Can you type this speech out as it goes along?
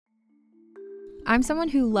I'm someone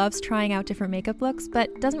who loves trying out different makeup looks,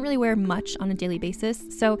 but doesn't really wear much on a daily basis,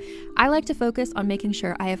 so I like to focus on making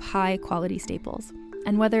sure I have high quality staples.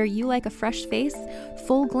 And whether you like a fresh face,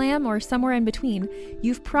 full glam, or somewhere in between,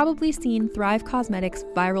 you've probably seen Thrive Causemetics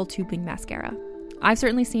Viral Tubing Mascara. I've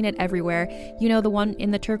certainly seen it everywhere. You know, the one in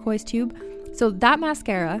the turquoise tube? So that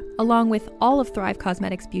mascara, along with all of Thrive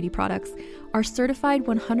Causemetics beauty products, are certified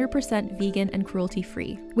 100% vegan and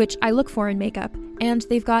cruelty-free, which I look for in makeup, and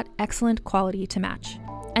they've got excellent quality to match.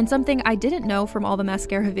 And something I didn't know from all the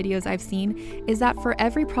mascara videos I've seen is that for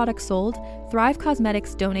every product sold, Thrive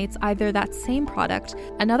Causemetics donates either that same product,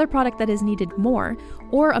 another product that is needed more,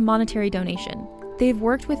 or a monetary donation. They've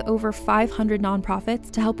worked with over 500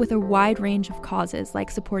 nonprofits to help with a wide range of causes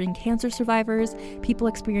like supporting cancer survivors, people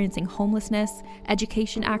experiencing homelessness,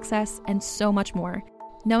 education access, and so much more.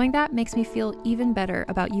 Knowing that makes me feel even better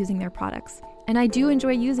about using their products. And I do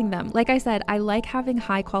enjoy using them. Like I said, I like having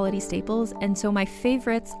high quality staples, and so my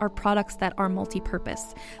favorites are products that are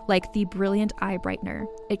multi-purpose, like the Brilliant Eye Brightener.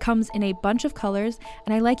 It comes in a bunch of colors,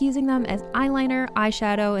 and I like using them as eyeliner,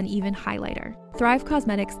 eyeshadow, and even highlighter. Thrive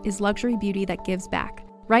Causemetics is luxury beauty that gives back.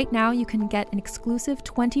 Right now, you can get an exclusive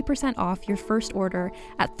 20% off your first order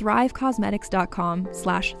at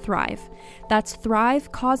thrivecausemetics.com/thrive. That's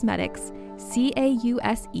Thrive Causemetics,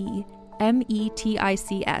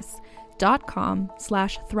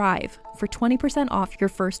 CAUSEMETICS.com/thrive for 20% off your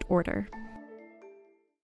first order.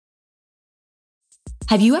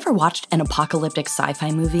 Have you ever watched an apocalyptic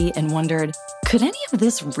sci-fi movie and wondered, could any of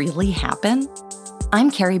this really happen? I'm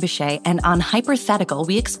Carrie Bechet, and on Hypothetical,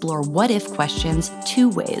 we explore what-if questions two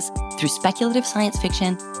ways, through speculative science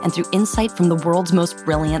fiction and through insight from the world's most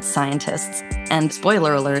brilliant scientists. And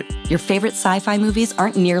spoiler alert, your favorite sci-fi movies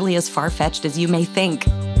aren't nearly as far-fetched as you may think.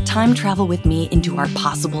 Time travel with me into our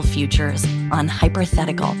possible futures on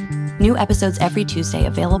Hypothetical. New episodes every Tuesday,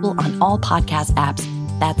 available on all podcast apps.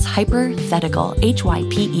 That's Hypothetical,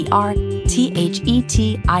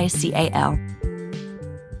 HYPERTHETICAL.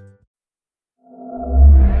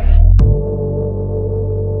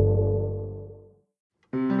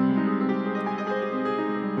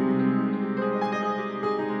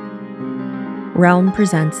 Realm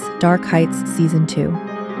presents Dark Heights Season 2,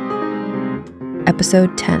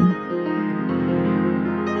 Episode 10.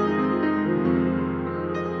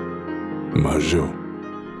 Marjou.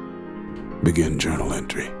 Begin journal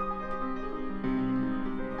entry.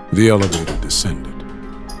 The elevator descended.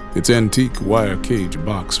 Its antique wire cage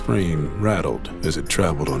box frame rattled as it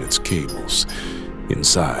traveled on its cables.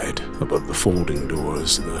 Inside, above the folding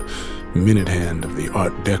doors, the minute hand of the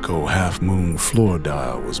Art Deco half-moon floor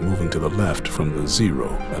dial was moving to the left from the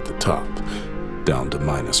 0 at the top, down to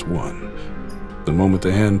 -1. The moment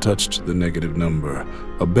the hand touched the negative number,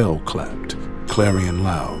 a bell clapped, clarion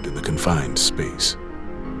loud in the confined space.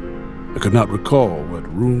 I could not recall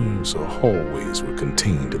what rooms or hallways were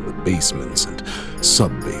contained in the basements and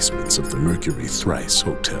sub-basements of the Mercury Thrice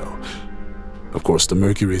Hotel. Of course, the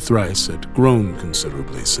Mercury Thrice had grown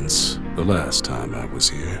considerably since the last time I was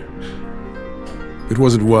here. It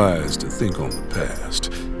wasn't wise to think on the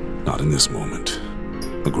past, not in this moment.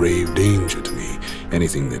 A grave danger to me,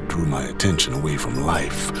 anything that drew my attention away from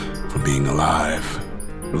life, from being alive.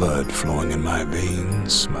 Blood flowing in my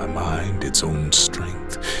veins, my mind, its own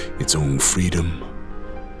strength, its own freedom.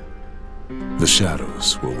 The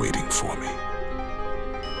shadows were waiting for me.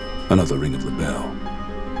 Another ring of the bell.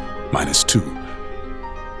 -2.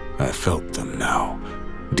 I felt them now,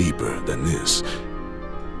 deeper than this.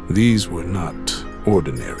 These were not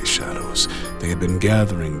ordinary shadows. They had been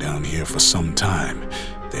gathering down here for some time.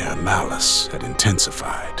 Their malice had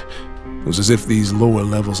intensified. It was as if these lower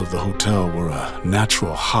levels of the hotel were a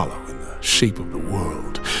natural hollow in the shape of the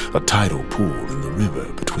world, a tidal pool in the river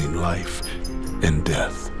between life and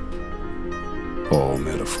death. All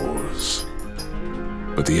metaphors.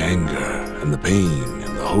 But the anger and the pain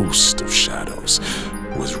and the host of shadows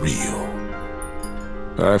was real.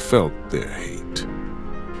 I felt their hate.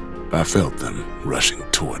 I felt them rushing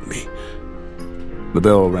toward me. The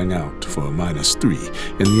bell rang out for -3,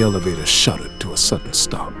 and the elevator shuddered to a sudden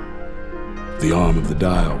stop. The arm of the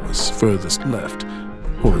dial was furthest left,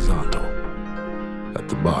 horizontal. At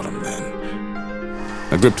the bottom, then.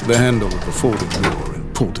 I gripped the handle of the folding door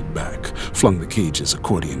and pulled it back, flung the cage's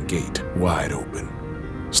accordion gate wide open,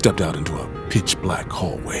 stepped out into a pitch-black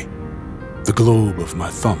hallway. The globe of my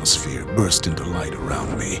thermosphere burst into light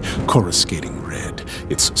around me, coruscating red,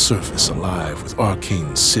 its surface alive with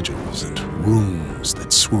arcane sigils and runes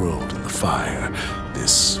that swirled in the fire.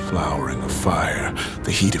 This flowering of fire, the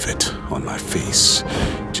heat of it on my face.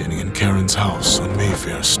 Jenny and Karen's house on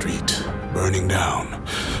Mayfair Street. burning down,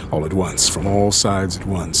 all at once, from all sides at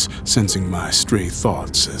once, sensing my stray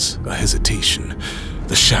thoughts as a hesitation.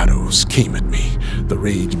 The shadows came at me, the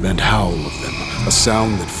rage-bent howl of them, a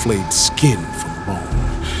sound that flayed skin from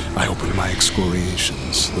bone. I opened my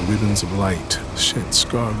excoriations. The ribbons of light shed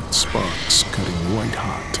scarlet sparks, cutting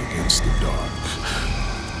white-hot against the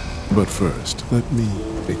dark. But first, let me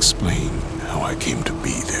explain how I came to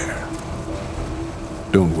be there.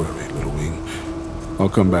 Don't worry, Little Wing. I'll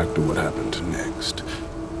come back to what happened next.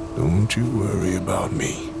 Don't you worry about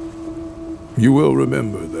me. You will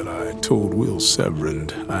remember that I told Will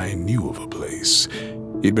Severand I knew of a place.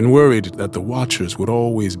 He'd been worried that the Watchers would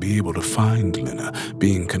always be able to find Lena,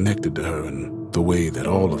 being connected to her in the way that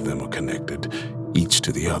all of them are connected, each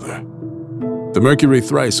to the other. The Mercury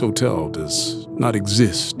Thrice Hotel does not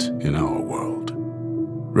exist in our world.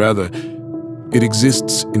 Rather, it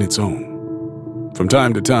exists in its own. From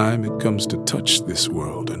time to time, it comes to touch this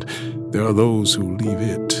world, and there are those who leave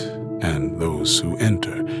it and those who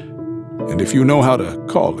enter. And if you know how to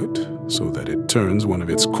call it, so that it turns one of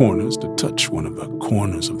its corners to touch one of the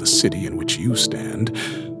corners of the city in which you stand,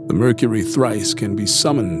 the Mercury Thrice can be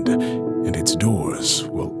summoned, and its doors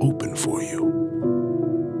will open for you.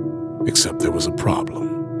 Except there was a problem.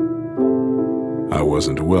 I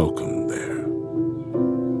wasn't welcome there.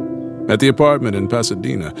 At the apartment in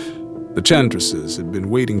Pasadena, the Chantresses had been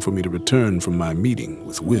waiting for me to return from my meeting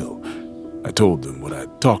with Will. I told them what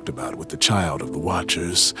I'd talked about with the child of the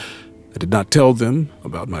Watchers. I did not tell them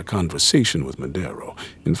about my conversation with Madero.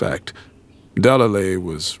 In fact, Dalalay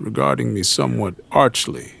was regarding me somewhat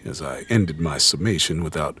archly as I ended my summation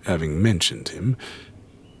without having mentioned him.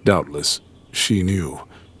 Doubtless, she knew.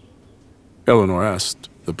 Eleanor asked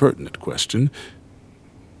the pertinent question.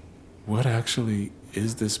 What actually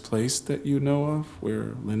is this place that you know of,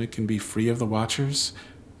 where Lena can be free of the Watchers?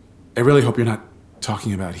 I really hope you're not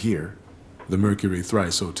talking about here, the Mercury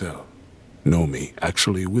Thrice Hotel. Nomi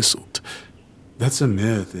actually whistled. That's a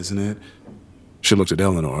myth, isn't it? She looked at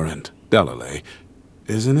Eleanor and Dalalay.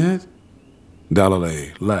 Isn't it?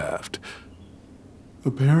 Dalalay laughed.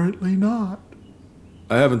 Apparently not.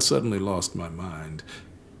 I haven't suddenly lost my mind.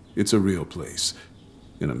 It's a real place,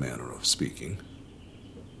 in a manner of speaking.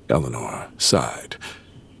 Eleanor sighed.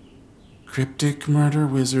 Cryptic murder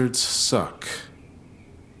wizards suck.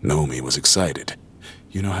 Nomi was excited.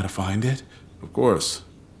 You know how to find it? Of course.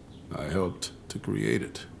 I helped to create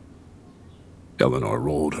it. Eleanor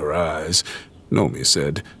rolled her eyes. Nomi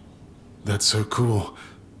said, That's so cool.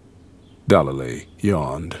 Dalalay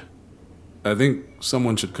yawned. I think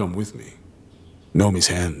someone should come with me. Nomi's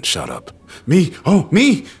hand shot up. Me? Oh,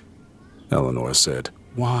 me! Eleanor said.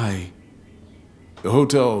 Why? The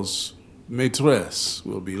hotel's maitresse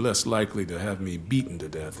will be less likely to have me beaten to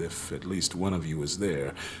death if at least one of you is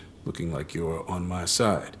there, looking like you're on my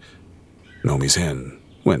side. Nomi's hand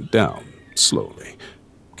went down slowly.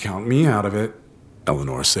 Count me out of it,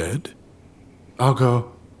 Eleanor said. I'll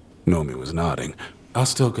go. Nomi was nodding. I'll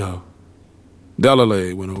still go.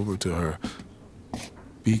 Dalalay went over to her.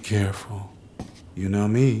 Be careful. You know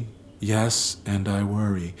me. Yes, and I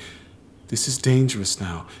worry. This is dangerous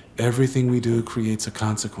now. Everything we do creates a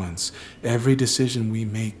consequence. Every decision we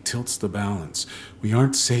make tilts the balance. We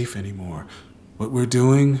aren't safe anymore. What we're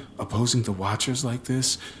doing, opposing the Watchers like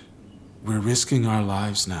this, we're risking our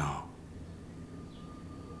lives now.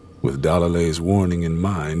 With Dalalay's warning in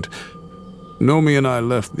mind, Nomi and I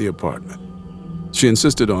left the apartment. She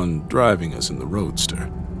insisted on driving us in the roadster.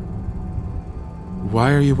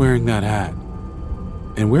 Why are you wearing that hat?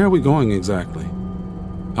 And where are we going exactly?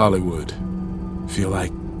 Hollywood. Feel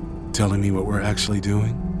like telling me what we're actually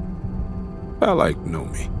doing? I liked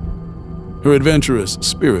Nomi. Her adventurous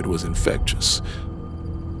spirit was infectious.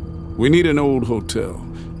 We need an old hotel.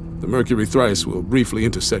 The Mercury Thrice will briefly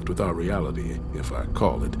intersect with our reality, if I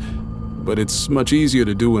call it. But it's much easier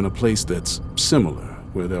to do in a place that's similar,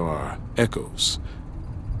 where there are echoes.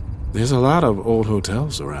 There's a lot of old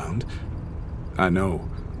hotels around. I know.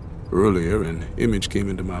 Earlier, an image came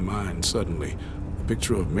into my mind suddenly. A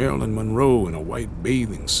picture of Marilyn Monroe in a white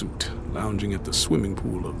bathing suit, lounging at the swimming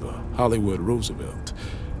pool of the Hollywood Roosevelt.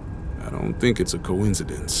 I don't think it's a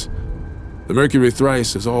coincidence. The Mercury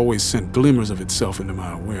Thrice has always sent glimmers of itself into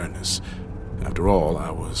my awareness. After all,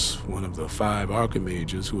 I was one of the 5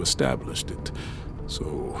 Archimages who established it,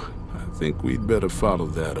 so I think we'd better follow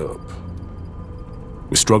that up.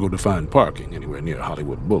 We struggled to find parking anywhere near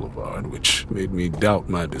Hollywood Boulevard, which made me doubt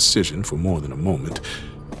my decision for more than a moment.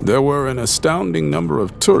 There were an astounding number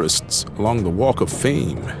of tourists along the Walk of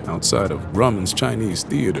Fame outside of Grumman's Chinese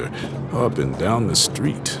Theater, up and down the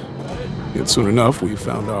street. Yet soon enough, we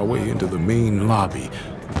found our way into the main lobby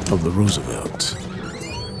of the Roosevelt.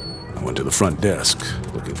 I went to the front desk,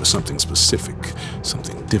 looking for something specific,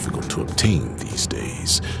 something difficult to obtain these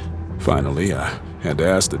days. Finally, I had to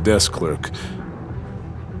ask the desk clerk,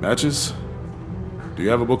 "Matches? Do you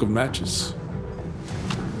have a book of matches?"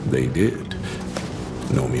 They did.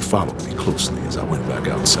 Nomi followed me closely as I went back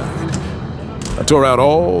outside. I tore out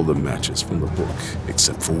all the matches from the book,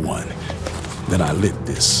 except for one. Then I lit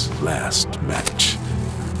this last match.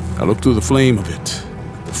 I looked through the flame of it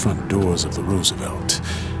at the front doors of the Roosevelt.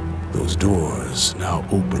 Those doors now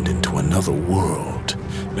opened into another world.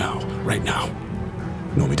 Now, right now.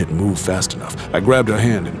 Nomi didn't move fast enough. I grabbed her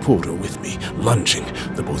hand and pulled her with me. Lunging,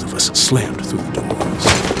 the both of us slammed through the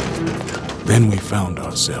doors. Then we found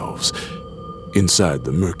ourselves inside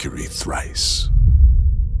the Mercury Thrice.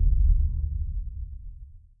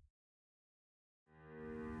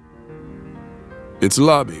 Its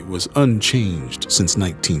lobby was unchanged since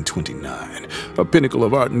 1929, a pinnacle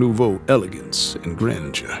of Art Nouveau elegance and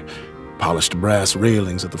grandeur. Polished brass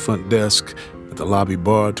railings at the front desk, at the lobby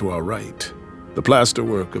bar to our right. The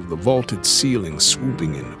plasterwork of the vaulted ceiling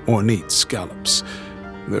swooping in ornate scallops.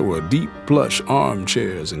 There were deep plush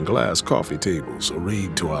armchairs and glass coffee tables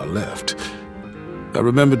arrayed to our left. I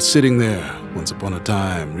remembered sitting there once upon a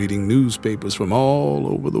time, reading newspapers from all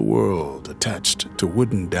over the world attached to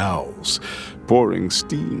wooden dowels, pouring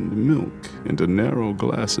steamed milk into narrow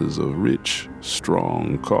glasses of rich,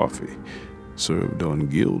 strong coffee, served on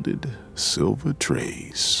gilded silver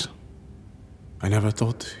trays. "I never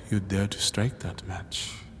thought you'd dare to strike that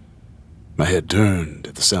match." My head turned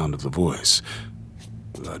at the sound of the voice.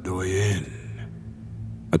 "La Doyenne."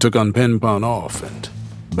 I took on Pen-Pon off and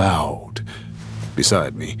bowed.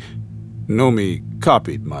 Beside me, Nomi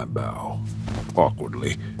copied my bow,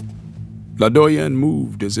 awkwardly. La Doyenne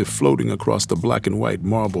moved as if floating across the black and white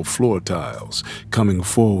marble floor tiles, coming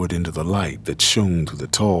forward into the light that shone through the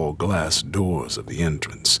tall glass doors of the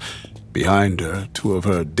entrance. Behind her, two of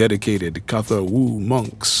her dedicated Katha Wu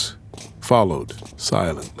monks followed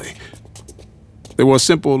silently. They wore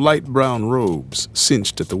simple light brown robes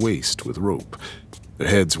cinched at the waist with rope. Their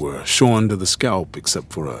heads were shorn to the scalp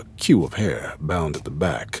except for a queue of hair bound at the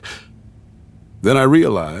back. Then I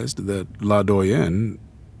realized that La Doyenne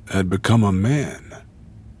had become a man.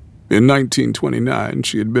 In 1929,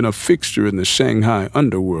 she had been a fixture in the Shanghai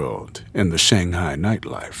underworld and the Shanghai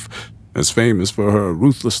nightlife, as famous for her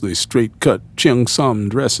ruthlessly straight-cut Cheongsam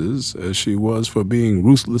dresses as she was for being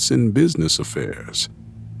ruthless in business affairs.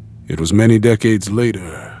 It was many decades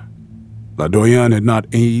later. La Doyenne had not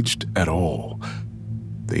aged at all.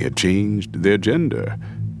 They had changed their gender,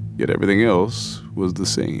 yet everything else was the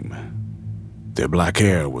same. Their black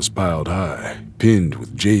hair was piled high, pinned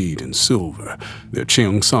with jade and silver. Their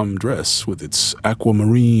Cheongsam dress, with its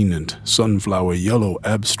aquamarine and sunflower yellow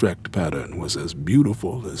abstract pattern, was as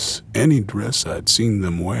beautiful as any dress I'd seen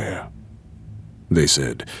them wear. They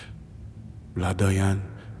said, "La Doyenne,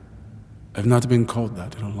 I've not been called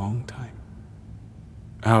that in a long time.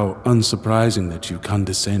 How unsurprising that you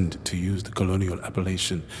condescend to use the colonial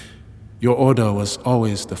appellation. Your order was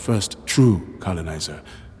always the first true colonizer.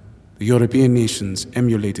 The European nations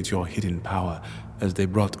emulated your hidden power as they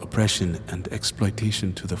brought oppression and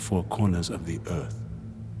exploitation to the four corners of the earth."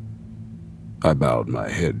 I bowed my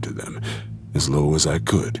head to them, as low as I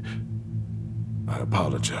could. "I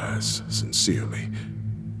apologize sincerely.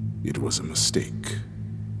 It was a mistake,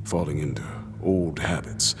 falling into old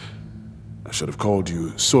habits. I should have called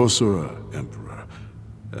you Sorcerer Emperor,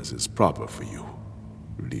 as is proper for you,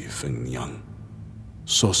 Li Fengniang.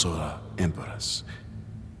 Sorcerer Empress,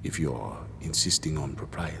 if you're insisting on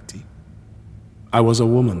propriety. I was a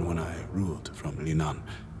woman when I ruled from Linan.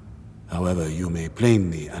 However, you may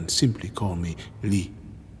plainly and simply call me Li.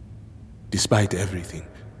 Despite everything,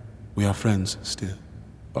 we are friends still,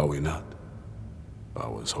 are we not?" "I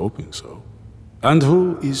was hoping so." "And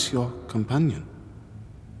who is your companion?"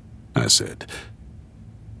 I said.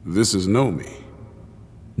 "This is Nomi."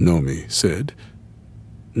 Nomi said,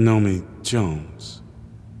 "Nomi Jones.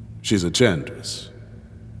 She's a chantress."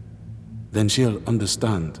 "Then she'll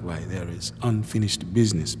understand why there is unfinished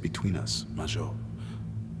business between us, Major.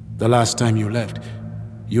 The last time you left,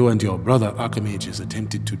 you and your brother Archimages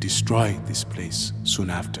attempted to destroy this place soon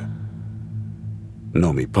after."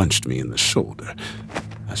 Nomi punched me in the shoulder.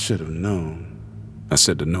 "I should have known." I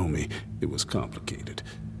said to Nomi it was complicated.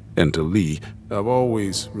 And to Li, "I've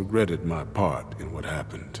always regretted my part in what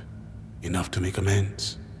happened. Enough to make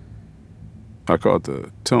amends." I caught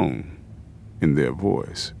the tone in their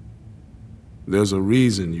voice. "There's a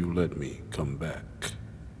reason you let me come back."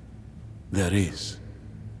 "There is."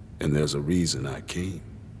 "And there's a reason I came."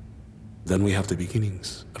 "Then we have the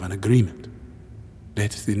beginnings of an agreement.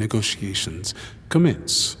 Let the negotiations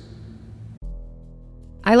commence."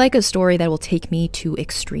 I like a story that will take me to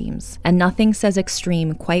extremes, and nothing says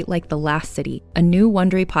extreme quite like The Last City, a new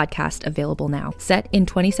Wondery podcast available now. Set in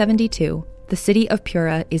 2072, the city of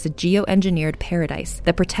Pura is a geoengineered paradise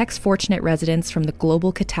that protects fortunate residents from the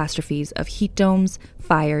global catastrophes of heat domes,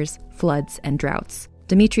 fires, floods, and droughts.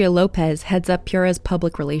 Demetria Lopez heads up Pura's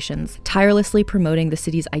public relations, tirelessly promoting the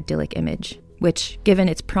city's idyllic image, which, given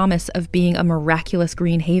its promise of being a miraculous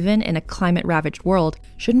green haven in a climate-ravaged world,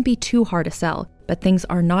 shouldn't be too hard to sell. But things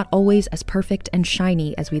are not always as perfect and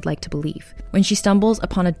shiny as we'd like to believe. When she stumbles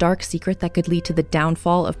upon a dark secret that could lead to the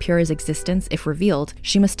downfall of Pura's existence if revealed,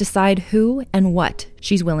 she must decide who and what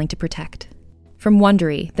she's willing to protect. From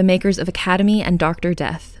Wondery, the makers of Academy and Dr.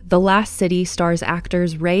 Death, The Last City stars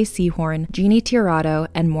actors Ray Seahorn, Jeannie Tirado,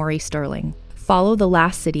 and Maury Sterling. Follow The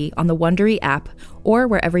Last City on the Wondery app or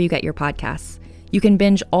wherever you get your podcasts. You can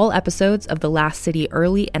binge all episodes of The Last City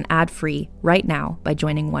early and ad-free right now by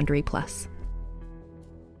joining Wondery Plus.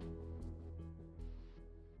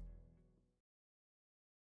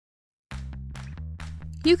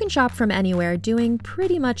 You can shop from anywhere doing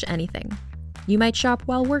pretty much anything. You might shop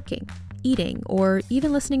while working, eating, or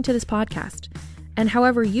even listening to this podcast. And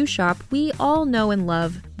however you shop, we all know and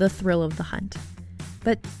love the thrill of the hunt.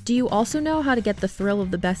 But do you also know how to get the thrill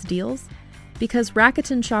of the best deals? Because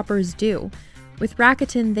Rakuten shoppers do. With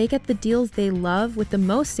Rakuten, they get the deals they love with the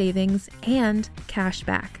most savings and cash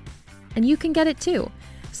back. And you can get it too.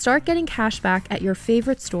 Start getting cash back at your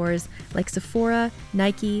favorite stores like Sephora,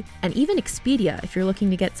 Nike, and even Expedia if you're looking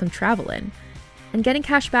to get some travel in. And getting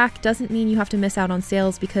cash back doesn't mean you have to miss out on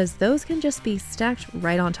sales because those can just be stacked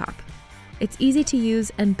right on top. It's easy to use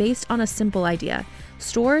and based on a simple idea.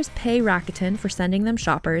 Stores pay Rakuten for sending them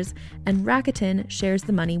shoppers, and Rakuten shares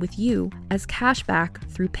the money with you as cash back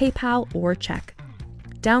through PayPal or check.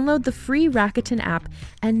 Download the free Rakuten app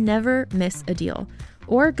and never miss a deal.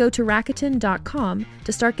 Or go to Rakuten.com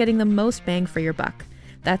to start getting the most bang for your buck.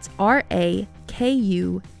 That's Rakuten.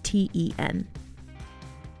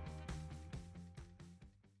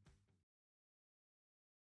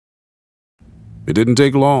 It didn't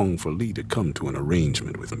take long for Lee to come to an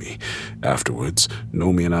arrangement with me. Afterwards,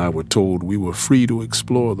 Nomi and I were told we were free to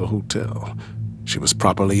explore the hotel. She was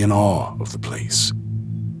properly in awe of the place.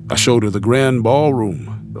 I showed her the grand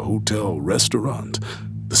ballroom, the hotel restaurant,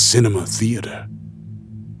 the cinema theater.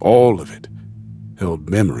 All of it held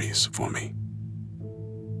memories for me.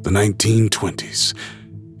 The 1920s.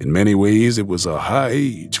 In many ways, it was a high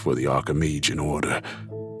age for the Archimagian Order.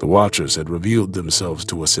 The Watchers had revealed themselves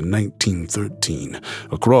to us in 1913.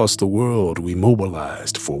 Across the world, we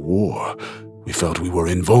mobilized for war. We felt we were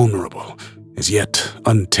invulnerable, as yet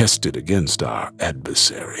untested against our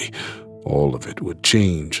adversary. All of it would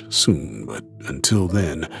change soon, but until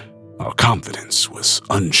then, our confidence was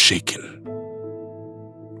unshaken.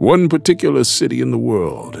 One particular city in the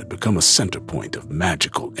world had become a center point of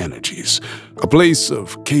magical energies, a place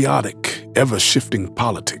of chaotic, ever-shifting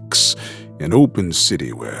politics, an open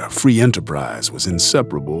city where free enterprise was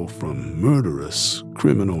inseparable from murderous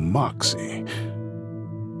criminal moxie.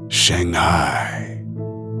 Shanghai.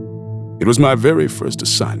 It was my very first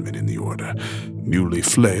assignment in the Order. Newly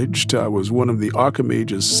fledged, I was one of the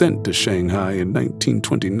Archimages sent to Shanghai in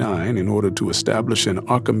 1929 in order to establish an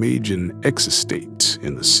Archimagian exestate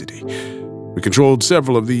in the city. We controlled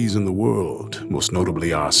several of these in the world, most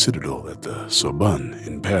notably our citadel at the Sorbonne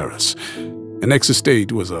in Paris. An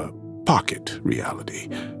exestate was a pocket reality,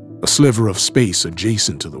 a sliver of space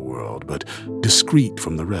adjacent to the world, but discrete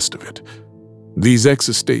from the rest of it. These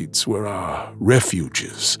exestates were our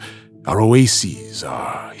refuges, our oases,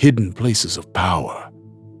 our hidden places of power.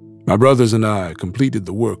 My brothers and I completed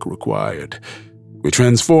the work required. We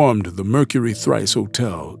transformed the Mercury Thrice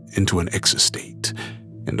Hotel into an exestate,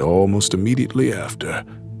 and almost immediately after,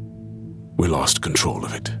 we lost control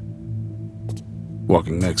of it.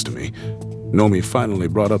 Walking next to me, Nomi finally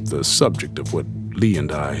brought up the subject of what Lee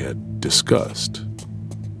and I had discussed.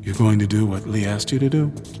 You're going to do what Lee asked you to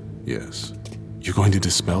do? Yes. You're going to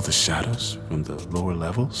dispel the shadows from the lower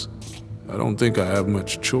levels? I don't think I have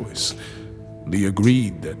much choice. Lee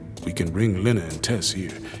agreed that we can bring Lena and Tess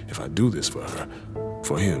here if I do this for her.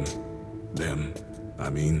 For him. Them. I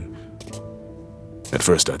mean. At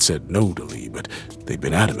first I'd said no to Lee, but they'd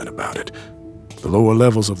been adamant about it. The lower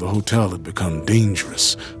levels of the hotel had become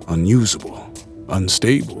dangerous, unusable,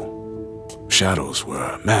 unstable. Shadows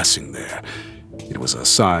were massing there. It was a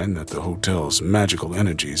sign that the hotel's magical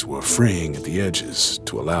energies were fraying at the edges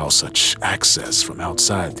to allow such access from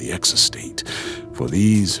outside the exestate, for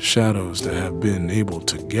these shadows to have been able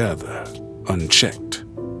to gather unchecked.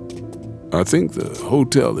 I think the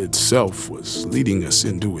hotel itself was leading us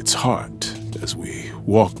into its heart as we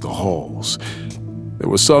walked the halls. There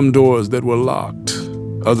were some doors that were locked,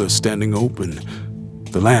 others standing open.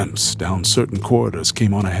 The lamps down certain corridors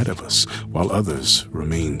came on ahead of us, while others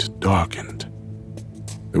remained darkened.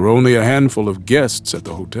 There were only a handful of guests at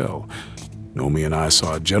the hotel. Nomi and I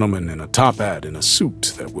saw a gentleman in a top hat and a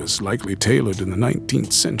suit that was likely tailored in the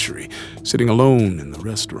 19th century, sitting alone in the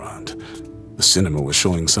restaurant. The cinema was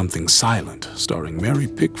showing something silent, starring Mary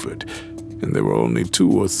Pickford, and there were only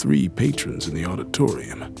 2 or 3 patrons in the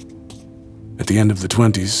auditorium. At the end of the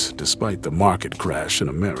 20s, despite the market crash in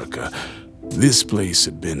America, this place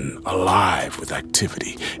had been alive with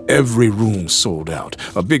activity. Every room sold out,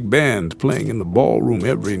 a big band playing in the ballroom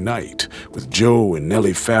every night, with Joe and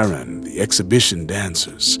Nellie Farron, the exhibition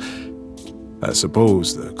dancers. I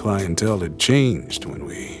suppose the clientele had changed when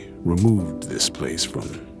we removed this place from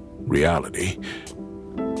reality.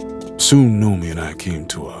 Soon Nomi and I came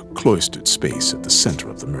to a cloistered space at the center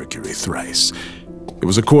of the Mercury Thrice. It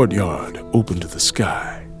was a courtyard open to the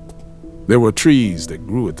sky. There were trees that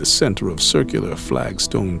grew at the center of circular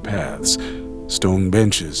flagstone paths. Stone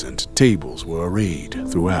benches and tables were arrayed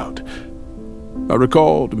throughout. I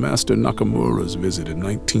recalled Master Nakamura's visit in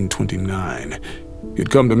 1929. He had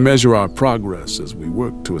come to measure our progress as we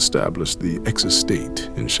worked to establish the X-Estate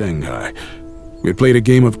in Shanghai. We had played a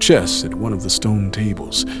game of chess at one of the stone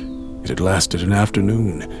tables. It had lasted an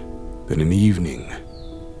afternoon, then an evening,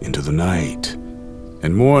 into the night,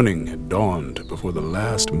 and morning had dawned before the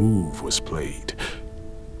last move was played.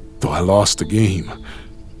 Though I lost the game,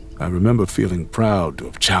 I remember feeling proud to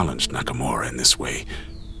have challenged Nakamura in this way,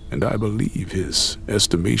 and I believe his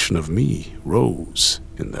estimation of me rose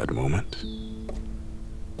in that moment.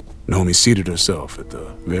 Nomi seated herself at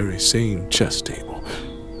the very same chess table.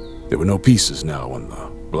 There were no pieces now on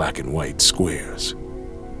the black and white squares.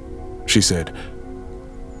 She said,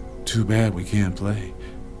 "Too bad we can't play.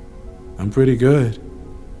 I'm pretty good."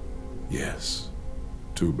 "Yes,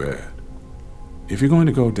 too bad. If you're going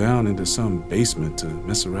to go down into some basement to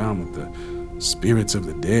mess around with the spirits of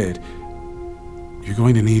the dead, you're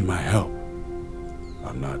going to need my help.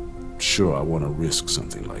 I'm not sure I want to risk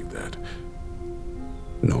something like that."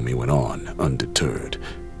 Nomi went on, undeterred.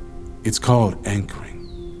 "It's called anchoring.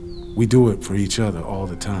 We do it for each other all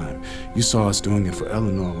the time. You saw us doing it for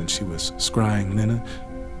Eleanor when she was scrying Lena.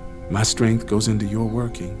 My strength goes into your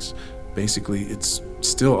workings. Basically, it's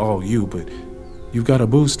still all you, but you've got a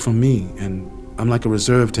boost from me, and I'm like a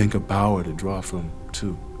reserve tank of power to draw from,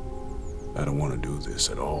 too." "I don't want to do this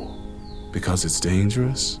at all." "Because it's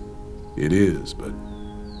dangerous?" "It is, but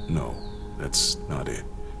no, that's not it.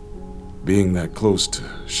 Being that close to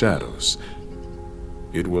shadows,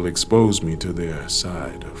 it will expose me to their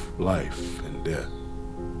side of life and death.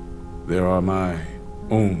 There are my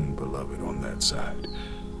own beloved on that side.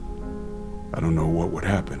 I don't know what would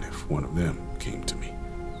happen if one of them came to me."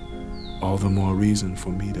 "All the more reason for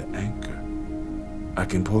me to anchor. I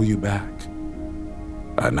can pull you back."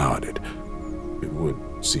 I nodded. It would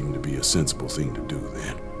seem to be a sensible thing to do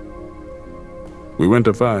then. We went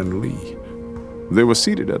to find Lee. They were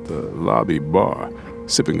seated at the lobby bar,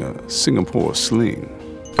 sipping a Singapore Sling.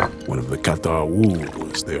 One of the Qatar Wood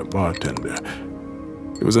was their bartender.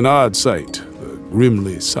 It was an odd sight, the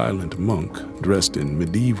grimly silent monk dressed in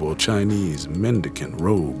medieval Chinese mendicant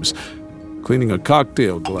robes, cleaning a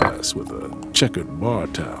cocktail glass with a checkered bar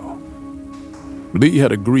towel. Lee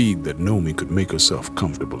had agreed that Nomi could make herself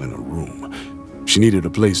comfortable in a room. She needed a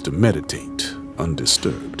place to meditate,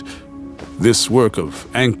 undisturbed. This work of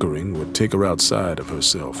anchoring would take her outside of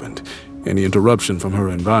herself, and any interruption from her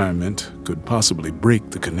environment could possibly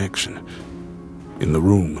break the connection. In the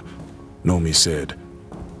room, Nomi said,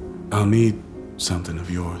 "I'll need something of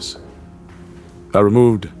yours." I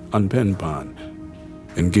removed Anpenpan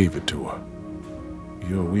and gave it to her.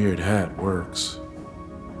 "Your weird hat works."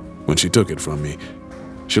 When she took it from me,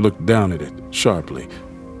 she looked down at it sharply,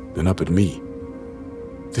 then up at me.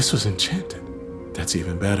 "This was enchanted. That's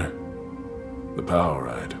even better." "The power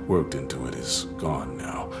I'd worked into it is gone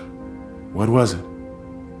now." "What was it?"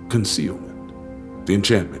 "Concealment. The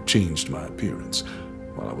enchantment changed my appearance.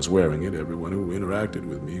 While I was wearing it, everyone who interacted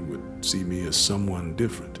with me would see me as someone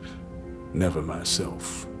different, never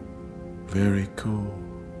myself." "Very cool."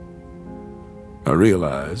 I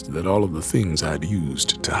realized that all of the things I'd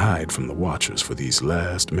used to hide from the Watchers for these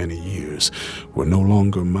last many years were no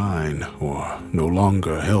longer mine, or no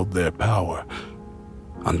longer held their power.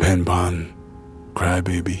 Anpenpan,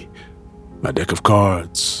 Crybaby, my deck of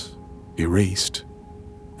cards, erased,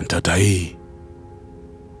 and Tatai.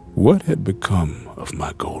 What had become of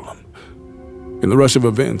my golem? In the rush of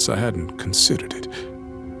events, I hadn't considered it.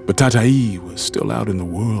 But Tatai was still out in the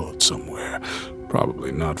world somewhere,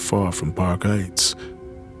 probably not far from Park Heights.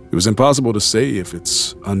 It was impossible to say if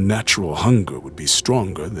its unnatural hunger would be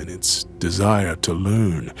stronger than its desire to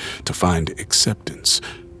learn, to find acceptance,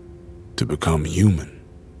 to become human.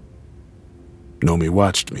 Nomi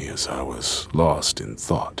watched me as I was lost in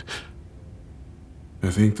thought. I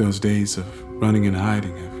think those days of running and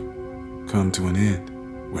hiding have come to an end.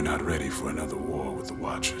 We're not ready for another war with the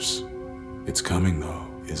Watchers. It's coming, though,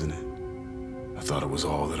 isn't it? I thought it was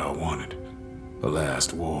all that I wanted. A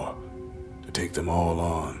last war. To take them all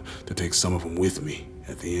on, to take some of them with me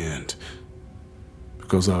at the end.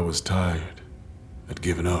 Because I was tired. I'd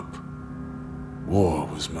given up. War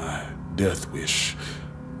was my death wish.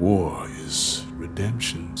 War is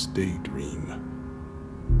redemption's daydream.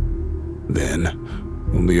 Then,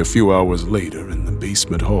 only a few hours later, in the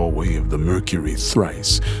basement hallway of the Mercury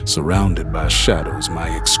Thrice, surrounded by shadows,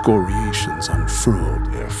 my excoriations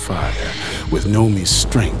unfurled their fire. With Nomi's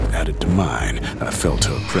strength added to mine, I felt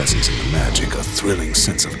her presence in the magic, a thrilling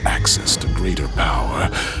sense of access to greater power.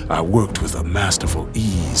 I worked with a masterful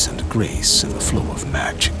ease and grace in the flow of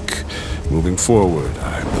magic. Moving forward,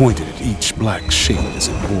 I pointed at each black shade as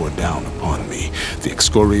it bore down upon me. The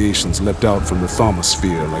excoriations leapt out from the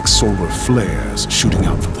thermosphere like solar flares shooting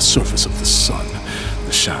out from the surface of the sun.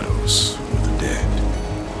 The shadows were the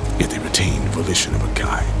dead, yet they retained volition of a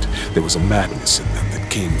kind. There was a madness in them that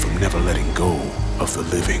came from never letting go of the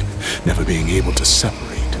living, never being able to separate.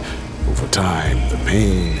 Over time, the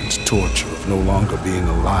pain and torture of no longer being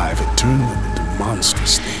alive had turned them into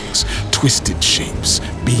monstrous things, twisted shapes,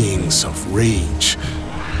 beings of rage.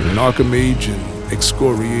 When an Archimagian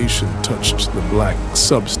excoriation touched the black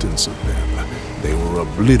substance of them, they were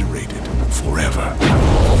obliterated forever.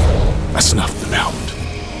 I snuffed them out.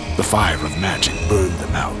 The fire of magic burned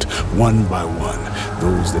them out, one by one,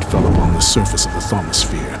 those that fell upon the surface of the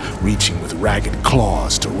thermosphere, reaching with ragged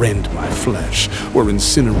claws to rend my flesh, were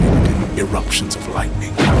incinerated in eruptions of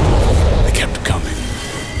lightning. They kept coming.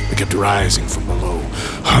 They kept rising from below,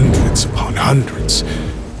 hundreds upon hundreds.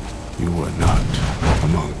 You were not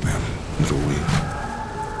among them, little wing.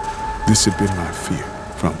 This had been my fear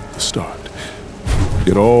from the start.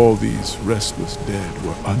 Yet all these restless dead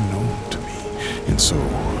were unknown to me, and so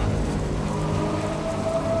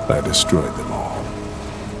I destroyed them all.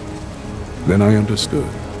 Then I understood,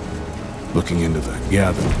 looking into the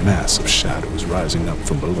gathered mass of shadows rising up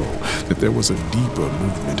from below, that there was a deeper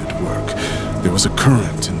movement at work. There was a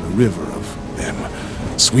current in the river of them,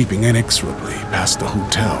 sweeping inexorably past the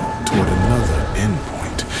hotel toward another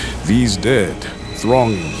endpoint. These dead,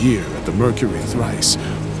 thronging here at the Mercury Thrice,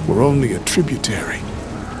 were only a tributary.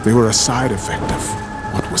 They were a side effect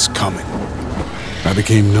of what was coming. I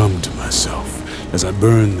became numb to myself as I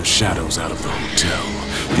burned the shadows out of the hotel.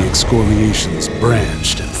 The excoriations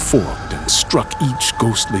branched and forked and struck each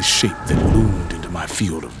ghostly shape that loomed into my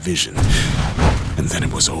field of vision. And then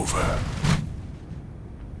it was over.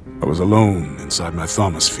 I was alone inside my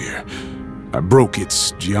thermosphere. I broke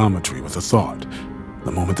its geometry with a thought.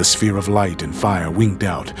 The moment the sphere of light and fire winked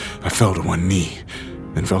out, I fell to one knee,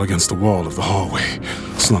 then fell against the wall of the hallway,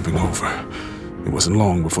 slumping over. It wasn't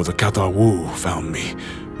long before the Cathar Wu found me.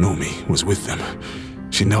 Nomi was with them.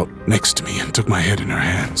 She knelt next to me and took my head in her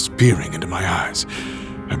hands, peering into my eyes.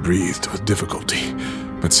 I breathed with difficulty,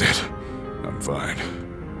 but said, "I'm fine."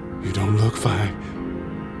 "You don't look fine."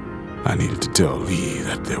 I needed to tell Lee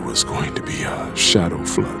that there was going to be a shadow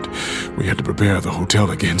flood. We had to prepare the hotel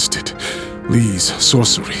against it. Lee's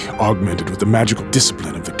sorcery, augmented with the magical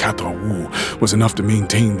discipline of the Cathar Wu, was enough to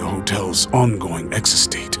maintain the hotel's ongoing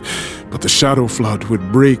exostate. But the shadow flood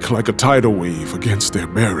would break like a tidal wave against their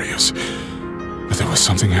barriers. But there was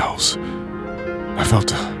something else. I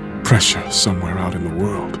felt a pressure somewhere out in the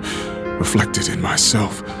world, reflected in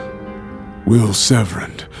myself. Will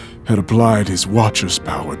Severand had applied his Watcher's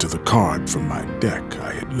power to the card from my deck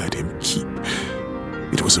I had let him keep.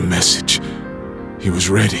 It was a message. He was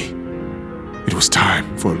ready. It was time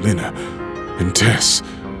for Lina and Tess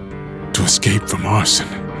to escape from arson.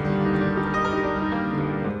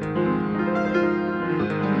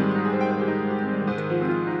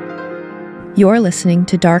 You're listening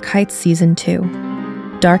to Dark Heights Season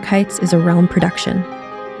 2. Dark Heights is a Realm production.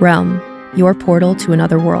 Realm, your portal to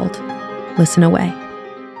another world. Listen away.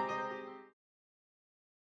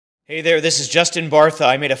 Hey there, this is Justin Bartha.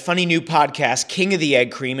 I made a funny new podcast, King of the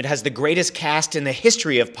Egg Cream. It has the greatest cast in the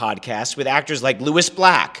history of podcasts with actors like Louis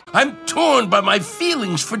Black. I'm torn by my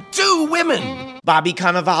feelings for two women. Bobby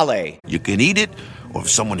Cannavale. You can eat it Or if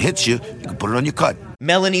someone hits you, you can put it on your cut.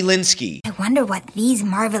 Melanie Linsky. I wonder what these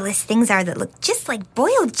marvelous things are that look just like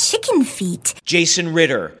boiled chicken feet. Jason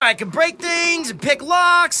Ritter. I can break things and pick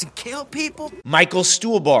locks and kill people. Michael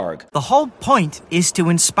Stuhlbarg. The whole point is to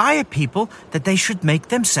inspire people that they should make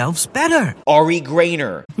themselves better. Ari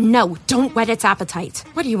Grainer. No, don't whet its appetite.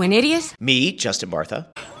 What are you, an idiot? Me, Justin Bartha.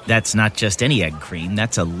 That's not just any egg cream,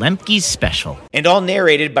 that's a Lemke's special. And all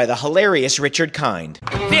narrated by the hilarious Richard Kind.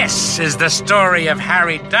 This is the story of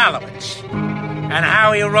Harry Dalowitz and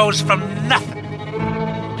how he rose from nothing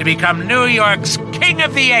to become New York's King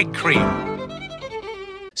of the Egg Cream.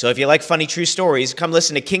 So if you like funny true stories, come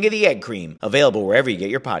listen to King of the Egg Cream, available wherever you get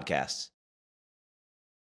your podcasts.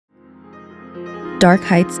 Dark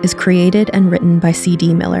Heights is created and written by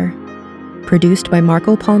C.D. Miller. Produced by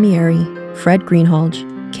Marco Palmieri, Fred Greenhalgh,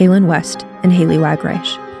 Kaylin West, and Haley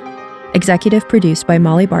Wagreich. Executive produced by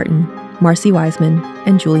Molly Barton, Marcy Wiseman,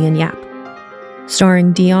 and Julian Yap.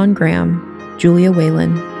 Starring Dion Graham, Julia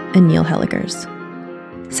Whalen, and Neil Helligers.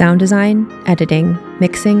 Sound design, editing,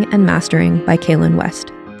 mixing, and mastering by Kaylin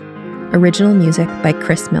West. Original music by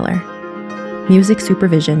Chris Miller. Music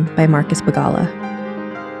supervision by Marcus Bagala.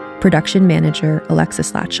 Production manager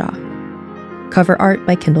Alexis Latshaw. Cover art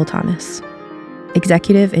by Kendall Thomas.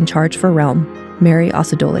 Executive in charge for Realm, Mary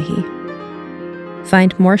Osadolahi.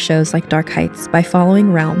 Find more shows like Dark Heights by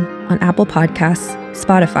following Realm on Apple Podcasts,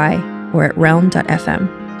 Spotify, or at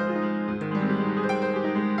realm.fm.